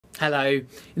Hello,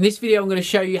 in this video I'm going to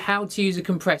show you how to use a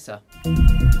compressor.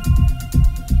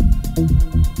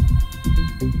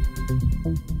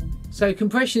 So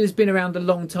compression has been around a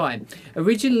long time.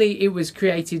 Originally it was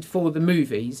created for the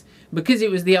movies. Because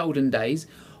it was the olden days,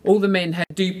 all the men had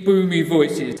deep boomy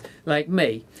voices like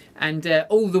me, and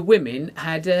all the women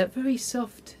had very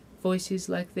soft voices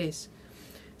like this.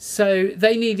 So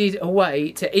they needed a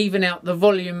way to even out the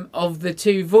volume of the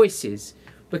two voices,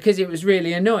 because it was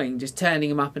really annoying just turning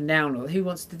them up and down. Or who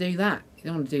wants to do that? You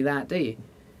don't want to do that, do you?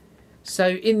 So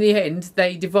in the end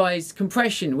they devised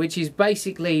compression, which is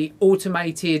basically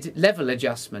automated level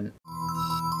adjustment.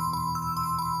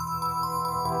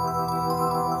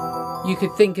 You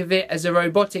could think of it as a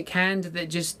robotic hand that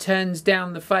just turns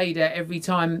down the fader every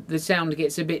time the sound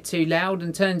gets a bit too loud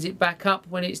and turns it back up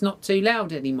when it's not too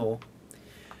loud anymore.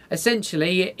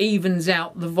 Essentially it evens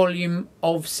out the volume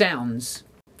of sounds.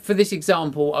 For this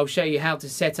example I'll show you how to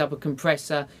set up a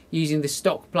compressor using the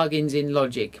stock plugins in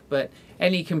Logic, but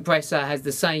any compressor has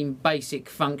the same basic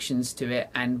functions to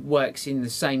it and works in the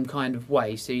same kind of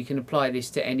way, so you can apply this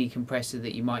to any compressor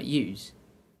that you might use.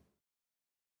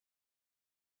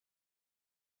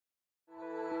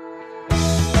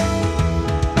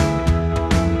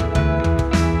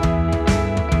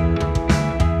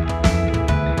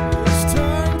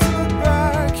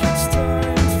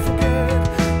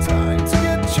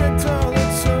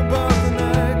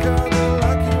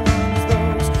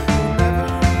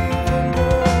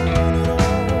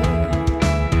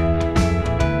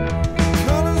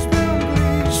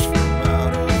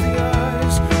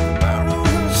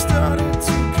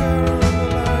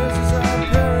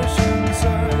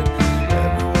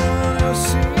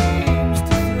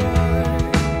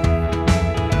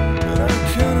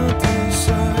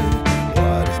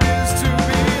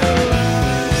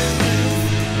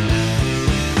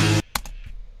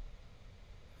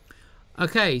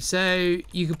 Okay, so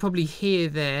you could probably hear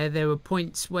there were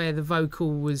points where the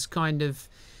vocal was kind of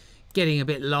getting a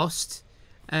bit lost,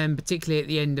 particularly at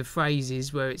the end of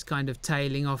phrases where it's kind of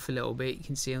tailing off a little bit. You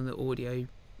can see on the audio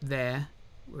there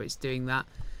where it's doing that,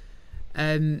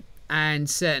 and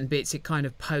certain bits it kind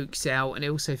of pokes out, and it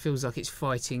also feels like it's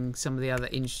fighting some of the other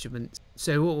instruments.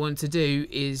 So what we want to do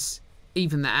is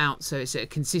even that out so it's at a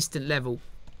consistent level.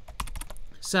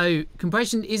 So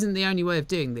compression isn't the only way of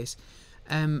doing this.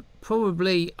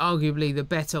 Probably, arguably, the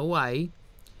better way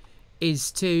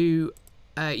is to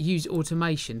use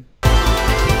automation.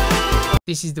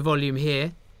 This is the volume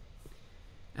here,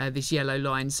 this yellow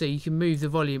line, so you can move the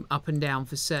volume up and down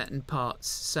for certain parts.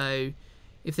 So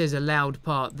if there's a loud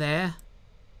part there,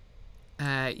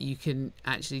 you can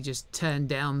actually just turn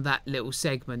down that little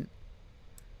segment,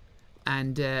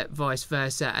 and vice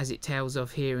versa. As it tails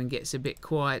off here and gets a bit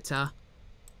quieter,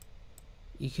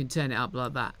 you can turn it up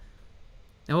like that.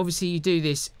 Now obviously you do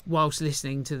this whilst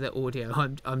listening to the audio.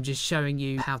 I'm just showing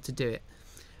you how to do it.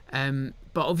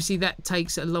 But obviously that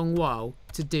takes a long while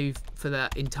to do for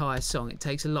that entire song. It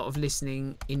takes a lot of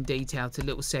listening in detail to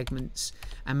little segments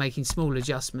and making small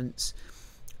adjustments,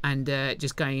 and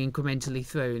just going incrementally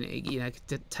through. And it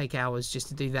could take hours just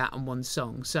to do that on one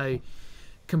song. So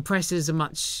compressors are a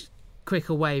much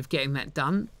quicker way of getting that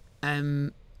done.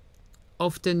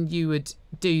 Often you would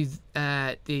do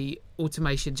the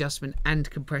automation adjustment and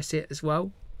compress it as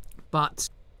well, but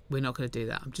we're not going to do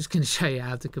that. I'm just going to show you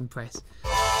how to compress.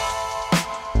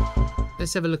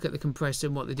 Let's have a look at the compressor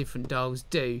and what the different dials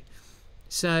do.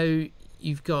 So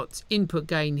you've got input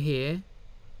gain here,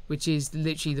 which is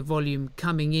literally the volume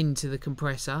coming into the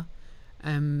compressor.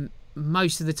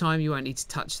 Most of the time you won't need to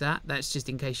touch that. That's just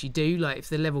in case you do. Like if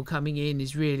the level coming in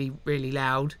is really, really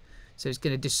loud, so it's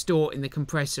going to distort in the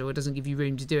compressor or doesn't give you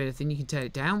room to do anything, you can turn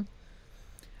it down.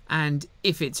 And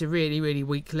if it's a really, really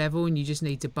weak level and you just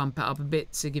need to bump it up a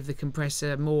bit to give the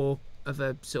compressor more of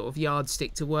a sort of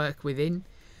yardstick to work within,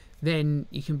 then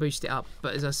you can boost it up.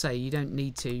 But as I say, you don't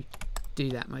need to do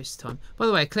that most of the time. By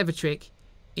the way, a clever trick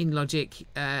in Logic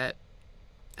and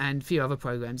a few other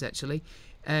programs actually,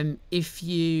 if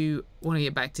you want to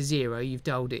get back to 0, you've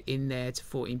dialed it in there to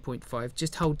 14.5,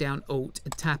 just hold down Alt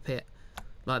and tap it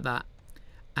like that,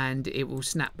 and it will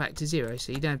snap back to 0,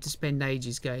 so you don't have to spend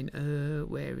ages going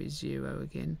where is 0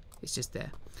 again. It's just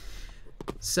there.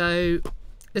 So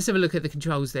let's have a look at the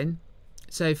controls then.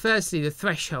 So firstly, the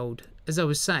threshold, as I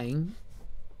was saying,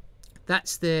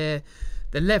 that's the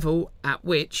level at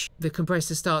which the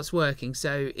compressor starts working.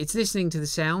 So it's listening to the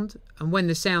sound, and when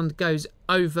the sound goes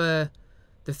over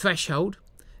the threshold,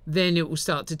 then it will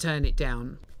start to turn it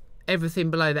down.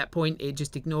 Everything below that point it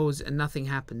just ignores and nothing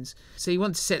happens. So you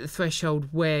want to set the threshold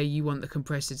where you want the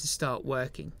compressor to start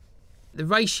working. The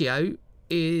ratio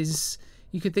is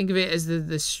You could think of it as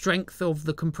the strength of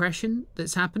the compression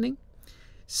that's happening.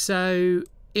 So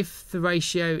if the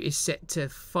ratio is set to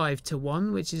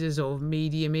 5:1, which is a sort of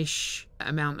medium-ish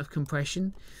amount of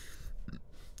compression,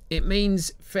 it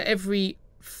means for every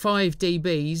 5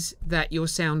 dBs that your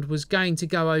sound was going to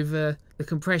go over the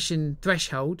compression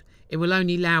threshold, it will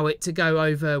only allow it to go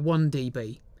over 1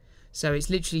 dB. So it's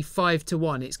literally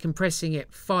 5:1. It's compressing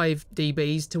it 5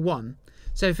 dBs to 1.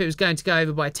 So if it was going to go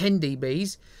over by 10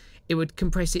 dBs, it would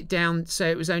compress it down so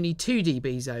it was only 2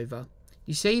 dBs over.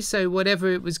 You see? So whatever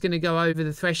it was going to go over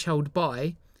the threshold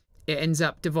by, it ends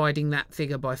up dividing that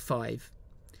figure by 5.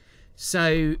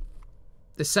 So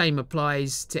the same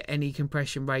applies to any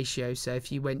compression ratio. So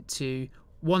if you went to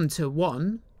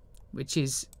 1:1, which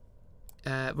is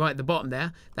right at the bottom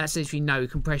there, that's literally no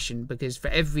compression, because for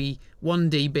every 1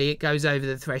 dB it goes over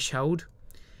the threshold,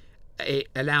 it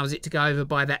allows it to go over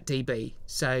by that dB,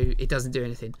 so it doesn't do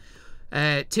anything.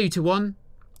 2:1,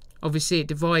 obviously it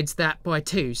divides that by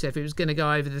 2, so if it was going to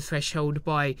go over the threshold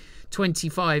by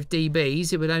 25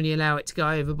 dBs, it would only allow it to go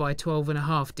over by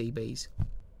 12.5 dBs.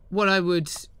 What I would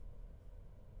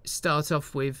start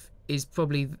off with is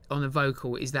probably on a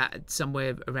vocal is that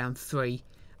somewhere around 3,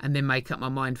 and then make up my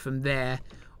mind from there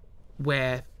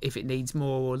where if it needs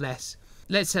more or less.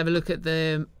 Let's have a look at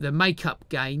the makeup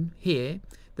gain here.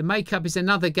 The makeup is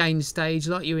another gain stage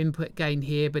like your input gain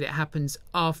here, but it happens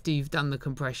after you've done the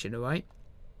compression, all right?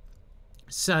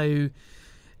 So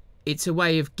it's a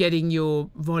way of getting your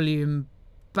volume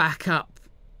back up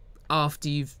after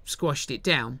you've squashed it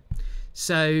down.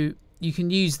 So you can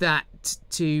use that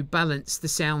to balance the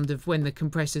sound of when the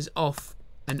compressor's off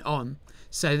and on,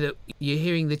 so that you're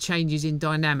hearing the changes in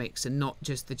dynamics and not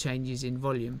just the changes in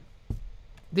volume.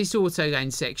 This auto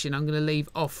gain section I'm going to leave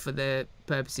off for the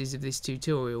purposes of this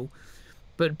tutorial,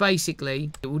 but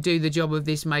basically it will do the job of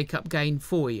this makeup gain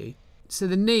for you. So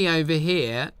the knee over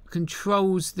here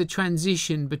controls the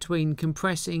transition between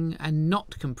compressing and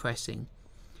not compressing.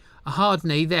 A hard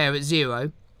knee there at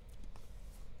 0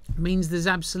 means there's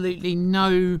absolutely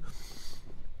no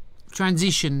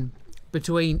transition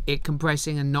between it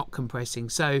compressing and not compressing.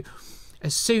 So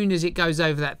as soon as it goes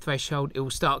over that threshold, it will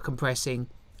start compressing,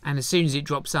 and as soon as it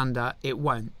drops under, it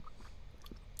won't.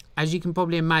 As you can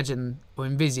probably imagine or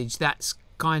envisage, that's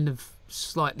kind of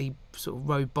slightly sort of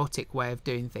robotic way of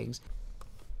doing things.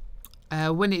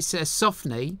 When it's a soft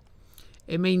knee,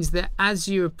 it means that as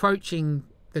you're approaching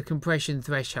the compression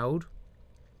threshold,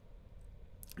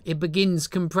 it begins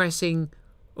compressing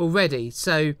already.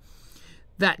 So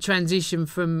that transition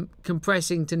from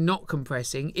compressing to not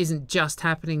compressing isn't just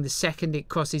happening the second it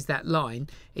crosses that line,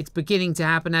 it's beginning to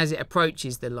happen as it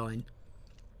approaches the line.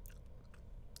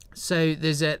 So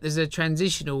there's a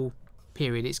transitional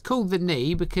period. It's called the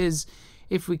knee because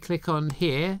if we click on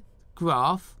here,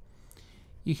 graph,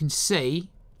 you can see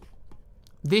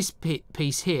this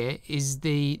piece here is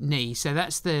the knee. So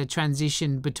that's the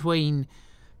transition between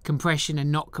compression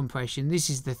and not compression. This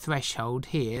is the threshold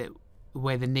here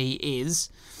where the knee is.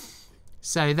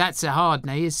 So that's a hard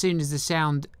knee. As soon as the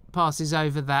sound passes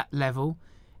over that level,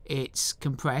 it's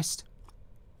compressed.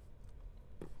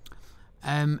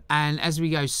 And as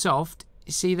we go soft,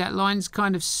 you see that line's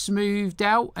kind of smoothed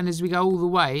out, and as we go all the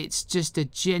way, it's just a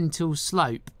gentle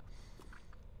slope.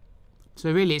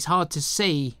 So really it's hard to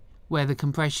see where the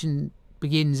compression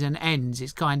begins and ends.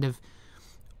 It's kind of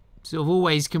sort of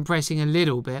always compressing a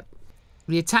little bit.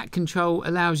 The attack control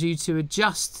allows you to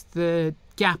adjust the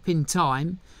gap in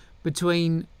time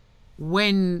between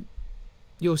when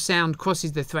your sound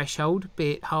crosses the threshold,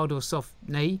 be it hard or soft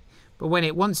knee, but when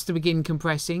it wants to begin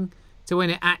compressing to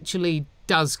when it actually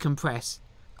does compress.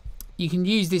 You can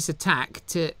use this attack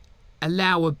to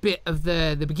allow a bit of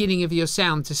the beginning of your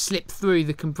sound to slip through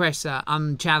the compressor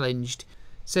unchallenged.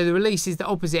 So the release is the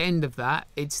opposite end of that.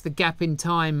 It's the gap in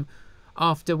time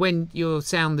after when your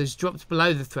sound has dropped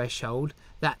below the threshold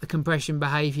that the compression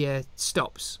behaviour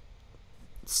stops.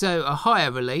 So a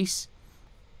higher release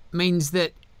means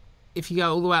that if you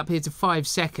go all the way up here to 5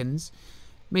 seconds,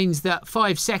 means that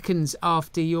 5 seconds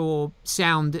after your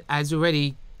sound has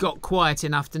already got quiet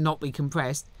enough to not be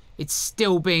compressed, it's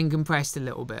still being compressed a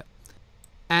little bit.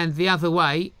 And the other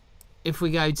way, if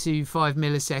we go to 5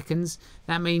 milliseconds,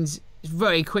 that means it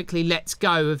very quickly lets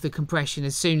go of the compression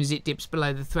as soon as it dips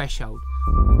below the threshold.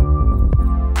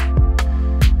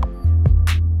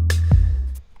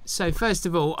 So first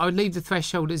of all, I would leave the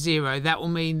threshold at 0. That will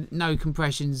mean no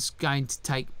compression's going to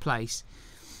take place.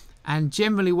 And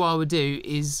generally what I would do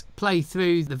is play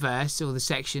through the verse or the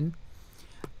section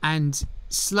and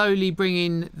slowly bring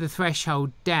in the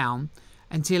threshold down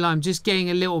until I'm just getting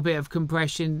a little bit of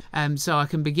compression, so I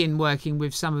can begin working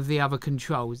with some of the other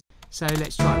controls. So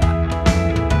let's try that.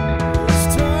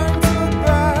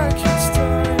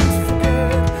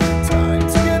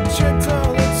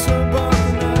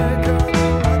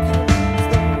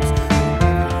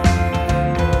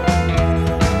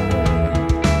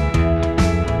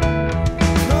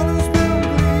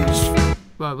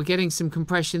 Right, we're getting some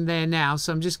compression there now,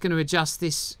 so I'm just going to adjust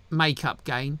this makeup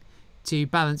gain to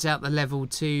balance out the level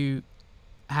to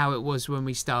how it was when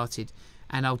we started,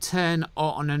 and I'll turn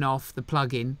on and off the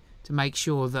plugin to make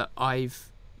sure that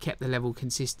I've kept the level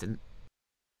consistent.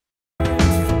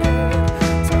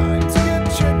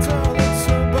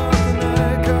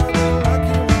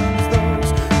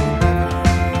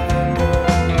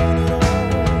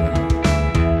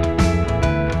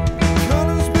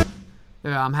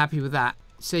 I'm happy with that.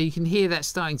 So you can hear that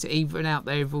starting to even out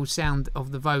the overall sound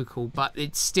of the vocal, but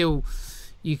it's still,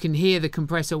 you can hear the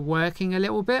compressor working a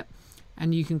little bit,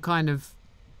 and you can kind of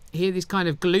hear this kind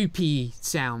of gloopy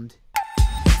sound.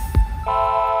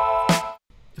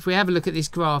 If we have a look at this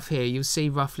graph here, you'll see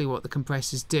roughly what the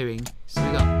compressor's doing. So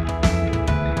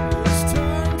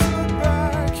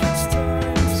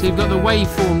we've got the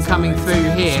waveform coming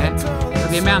through here,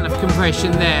 the amount of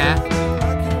compression there,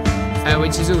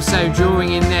 which is also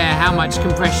drawing in there how much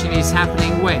compression is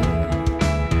happening when.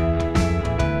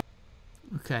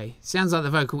 Okay, sounds like the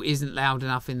vocal isn't loud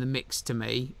enough in the mix to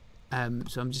me,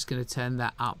 so I'm just going to turn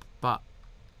that up. But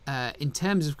in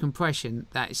terms of compression,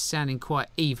 that is sounding quite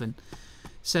even.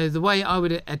 So the way I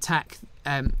would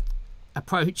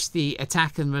approach the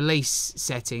attack and release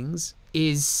settings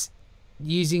is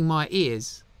using my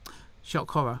ears.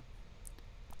 Shock horror.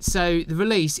 So the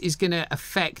release is going to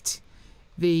affect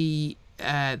the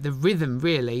rhythm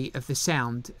really of the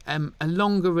sound. A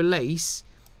longer release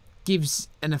gives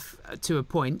to a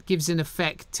point gives an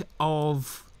effect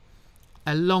of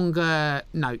a longer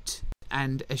note,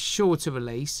 and a shorter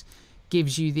release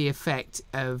gives you the effect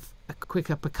of a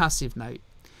quicker percussive note.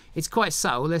 It's quite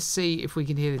subtle. Let's see if we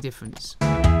can hear the difference.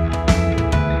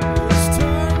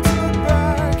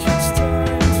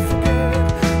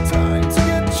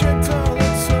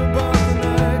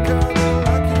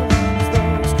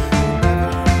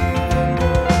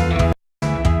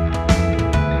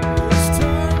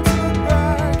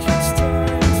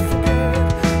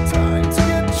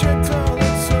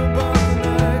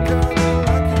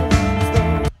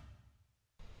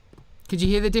 Could you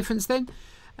hear the difference then?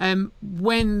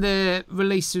 When the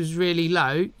release was really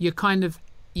low, you're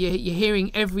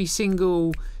hearing every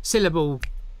single syllable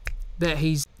that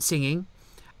he's singing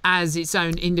as its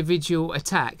own individual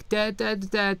attack. Da, da,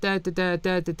 da, da, da, da,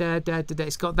 da, da, da, da.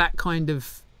 It's got that kind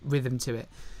of rhythm to it.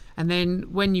 And then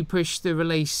when you push the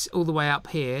release all the way up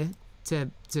here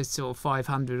to sort of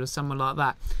 500 or something like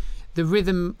that, the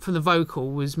rhythm from the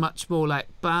vocal was much more like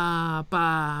ba,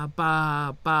 ba,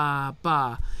 ba, ba,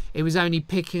 ba. It was only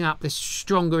picking up the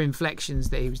stronger inflections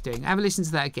that he was doing. Have a listen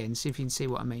to that again, see if you can see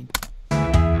what I mean.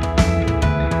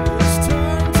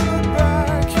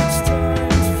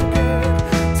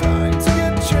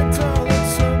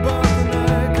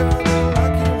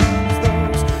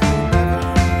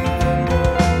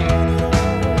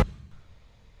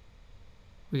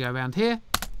 We go around here.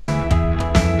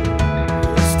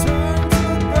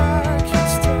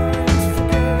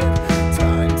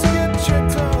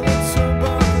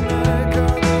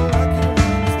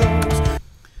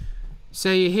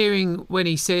 So you're hearing when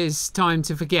he says time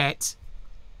to forget,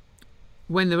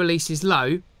 when the release is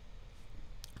low,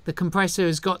 the compressor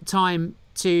has got time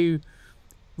to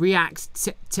react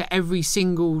to every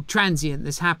single transient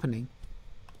that's happening.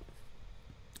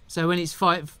 So when it's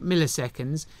 5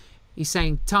 milliseconds, he's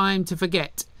saying time to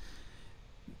forget.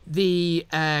 The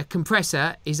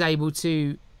compressor is able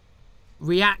to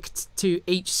react to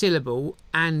each syllable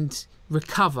and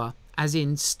recover, as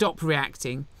in stop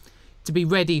reacting, to be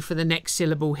ready for the next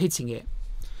syllable hitting it.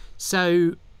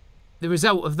 So the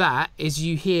result of that is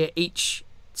you hear each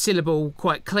syllable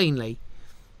quite cleanly.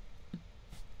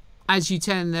 As you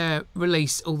turn the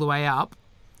release all the way up,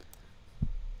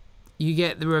 you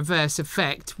get the reverse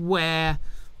effect where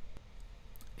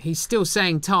he's still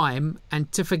saying time,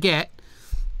 and to forget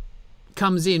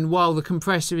comes in while the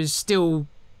compressor is still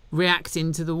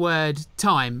reacting to the word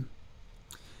time.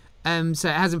 So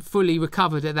it hasn't fully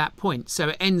recovered at that point, so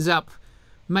it ends up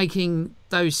making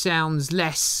those sounds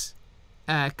less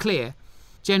clear.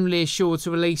 Generally a shorter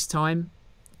release time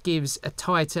gives a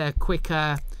tighter,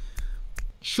 quicker,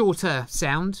 shorter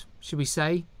sound, should we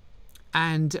say,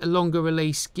 and a longer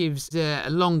release gives a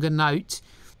longer note,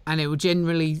 and it will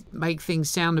generally make things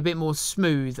sound a bit more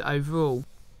smooth overall.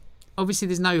 Obviously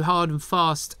there's no hard and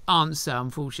fast answer,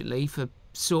 unfortunately, for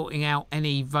sorting out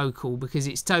any vocal, because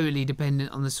it's totally dependent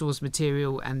on the source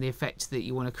material and the effect that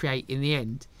you want to create in the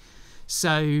end.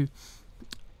 So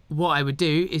what I would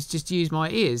do is just use my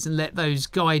ears and let those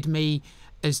guide me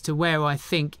as to where I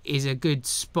think is a good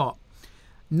spot,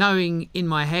 knowing in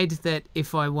my head that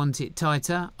if I want it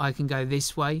tighter I can go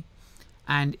this way,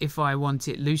 and if I want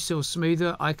it looser or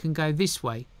smoother, I can go this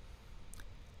way.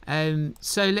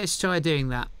 So let's try doing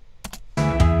that.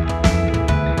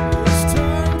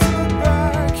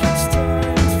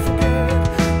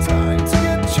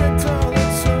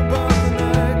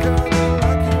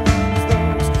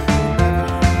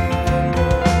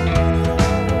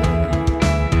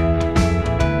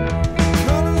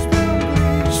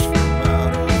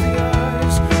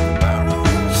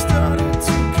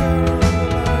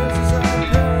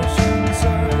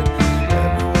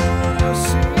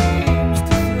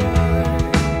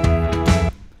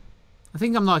 I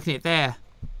think I'm liking it there,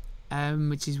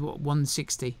 which is what,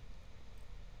 160.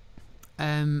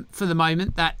 For the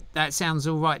moment, that sounds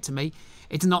all right to me.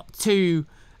 It's not too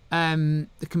the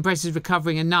compressor's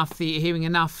recovering enough, you're hearing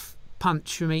enough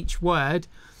punch from each word,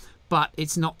 but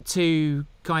it's not too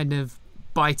kind of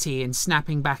bitey and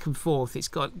snapping back and forth. It's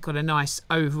got a nice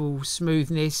overall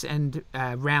smoothness and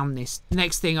roundness.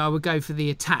 Next thing, I would go for the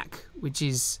attack, which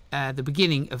is the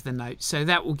beginning of the note. So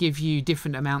that will give you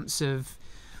different amounts of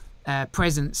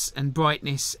presence and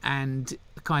brightness and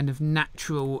a kind of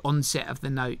natural onset of the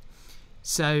note.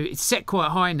 So it's set quite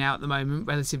high now at the moment,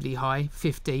 relatively high,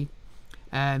 50.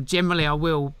 Generally I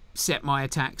will set my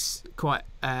attacks quite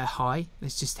high.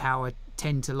 That's just how I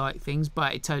tend to like things,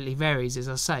 but it totally varies, as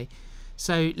I say.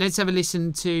 So let's have a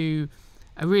listen to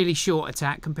a really short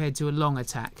attack compared to a long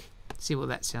attack. See what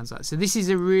that sounds like. So this is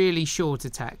a really short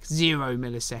attack, 0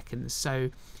 milliseconds. So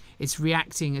it's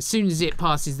reacting as soon as it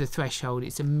passes the threshold,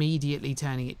 it's immediately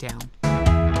turning it down.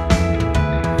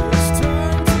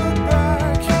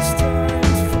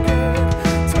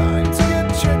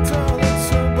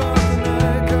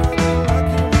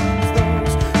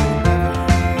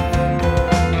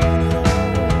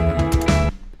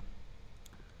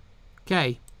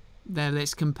 Okay, then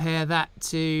let's compare that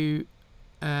to,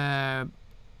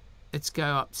 let's go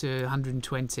up to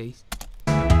 120.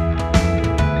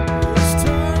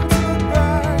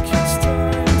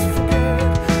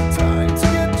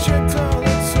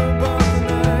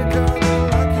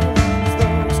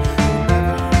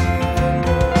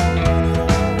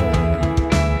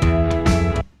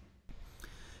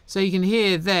 So you can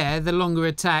hear there the longer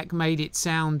attack made it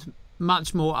sound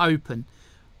much more open.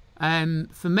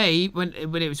 For me, when it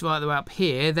was right up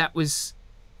here, it was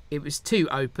too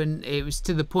open. It was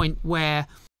to the point where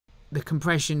the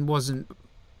compression wasn't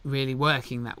really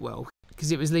working that well,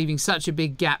 because it was leaving such a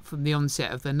big gap from the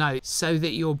onset of the note, so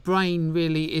that your brain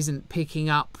really isn't picking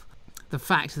up the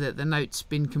fact that the note's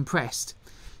been compressed.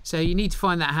 So you need to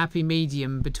find that happy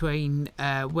medium between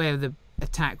where the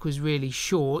attack was really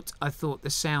short. I thought the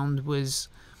sound was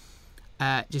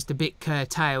just a bit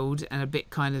curtailed and a bit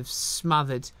kind of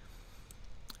smothered,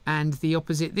 and the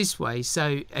opposite this way.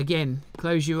 So again,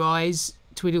 close your eyes,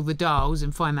 twiddle the dials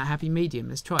and find that happy medium.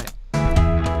 Let's try it.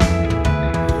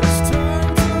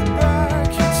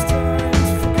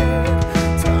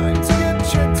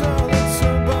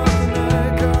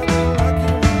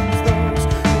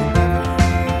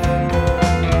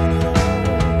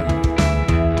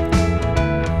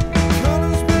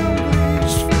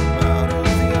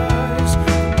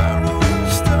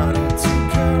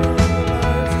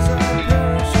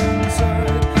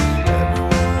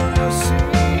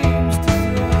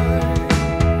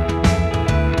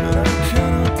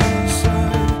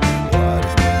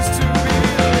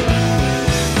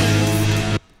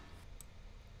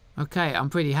 Okay, I'm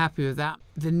pretty happy with that.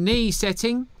 The knee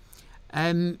setting,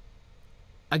 again,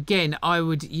 I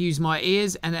would use my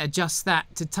ears and adjust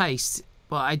that to taste,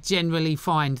 but I generally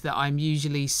find that I'm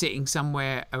usually sitting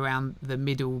somewhere around the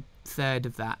middle third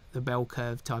of that, the bell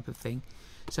curve type of thing.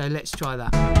 So let's try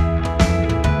that.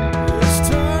 It's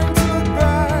time to look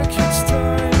back, it's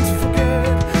time to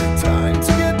forget, time to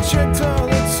get checked all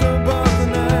that's above the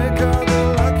neck. Are the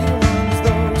lucky ones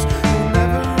those who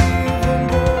never even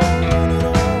born at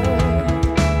all?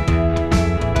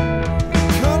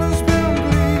 Colors been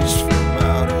bleached from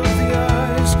out of the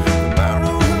eyes, the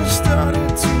marrow has started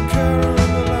to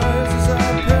caramelize as I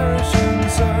perish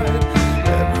inside.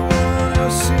 Everyone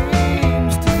else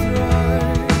seems to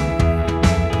thrive,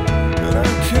 and I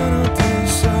cannot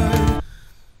decide.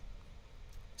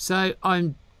 So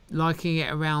I'm liking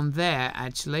it around there,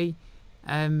 actually.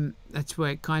 That's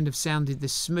where it kind of sounded the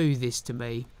smoothest to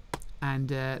me, and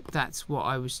that's what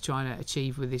I was trying to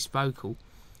achieve with this vocal.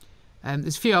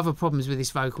 There's a few other problems with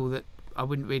this vocal that I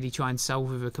wouldn't really try and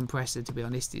solve with a compressor, to be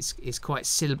honest. It's quite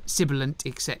sibilant,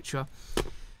 etc.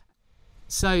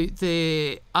 So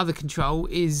the other control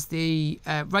is the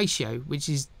ratio, which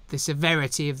is the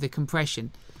severity of the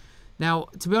compression. Now,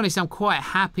 to be honest, I'm quite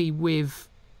happy with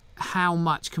how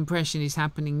much compression is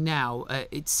happening now.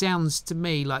 It sounds to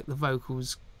me like the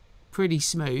vocal's pretty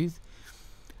smooth,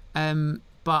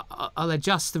 but I'll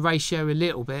adjust the ratio a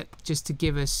little bit just to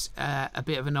give us a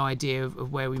bit of an idea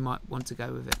of where we might want to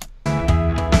go with it.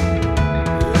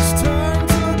 It's time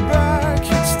to look back,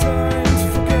 it's time to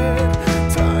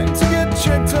forget, time to get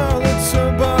checked all that's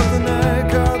above the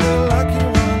neck. Are the lucky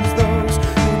ones those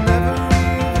who never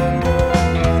even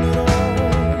born at all?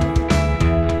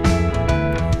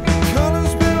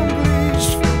 Color's been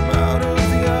bleached from out of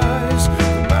the eyes,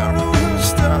 the marrow has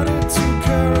started to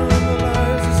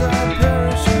caramelize as I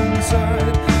perish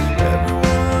inside.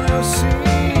 Everyone else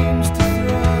seems to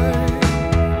thrive,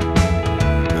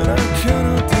 and I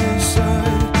cannot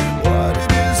decide what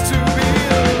it is to be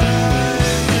alive.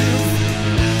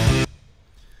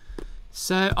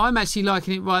 So I'm actually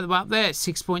liking it right up there at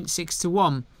 6.6 to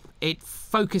 1. It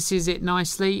focuses it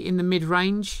nicely in the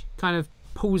mid-range, kind of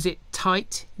pulls it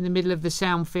tight in the middle of the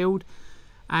sound field,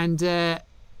 and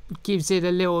gives it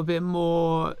a little bit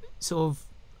more sort of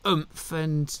oomph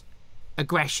and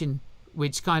aggression,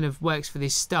 which kind of works for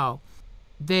this style.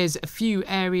 There's a few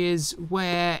areas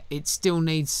where it still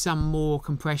needs some more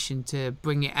compression to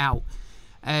bring it out.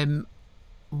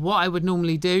 What I would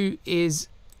normally do is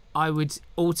I would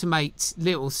automate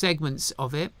little segments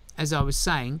of it, as I was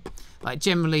saying. Like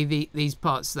generally these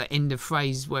parts, the end of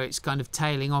phrase where it's kind of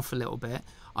tailing off a little bit,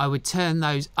 I would turn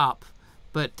those up,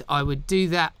 but I would do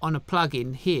that on a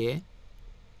plugin here,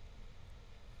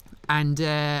 and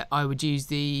I would use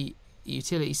the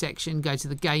utility section, go to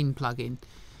the gain plugin,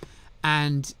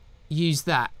 and use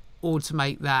that,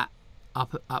 automate that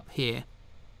up here.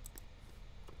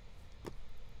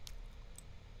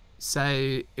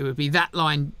 So it would be that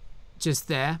line just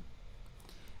there,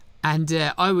 and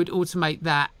I would automate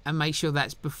that and make sure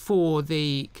that's before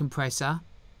the compressor,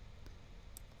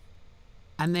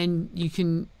 and then you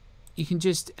can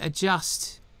just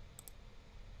adjust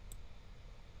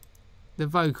the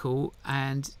vocal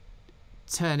and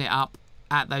turn it up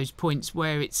at those points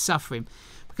where it's suffering,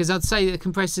 because I'd say that the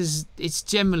compressors, it's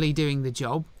generally doing the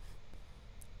job.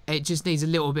 It just needs a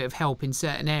little bit of help in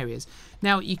certain areas.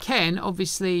 Now you can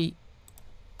obviously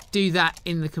do that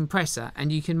in the compressor,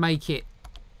 and you can make it,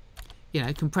 you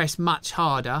know, compress much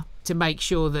harder to make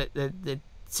sure that the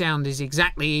sound is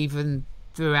exactly even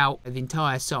throughout the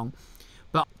entire song.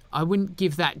 But I wouldn't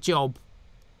give that job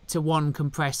to one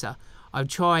compressor. I'd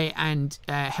try and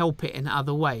help it in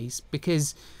other ways,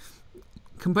 because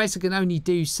compressor can only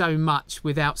do so much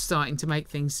without starting to make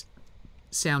things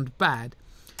sound bad.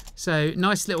 So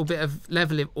nice little bit of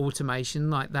level of automation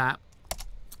like that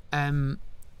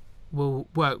will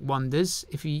work wonders.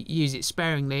 If you use it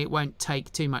sparingly, it won't take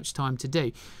too much time to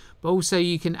do. But also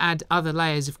you can add other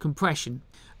layers of compression,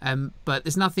 but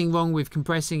there's nothing wrong with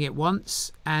compressing it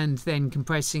once and then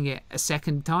compressing it a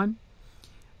second time.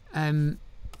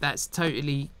 That's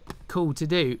totally cool to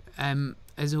do.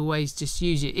 As always, just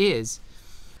use your ears.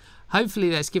 Hopefully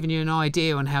that's given you an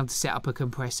idea on how to set up a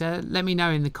compressor. Let me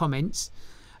know in the comments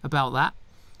about that,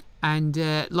 and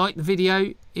like the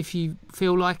video if you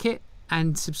feel like it,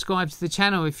 and subscribe to the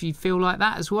channel if you feel like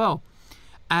that as well.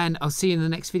 And I'll see you in the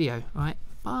next video. All right,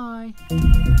 bye.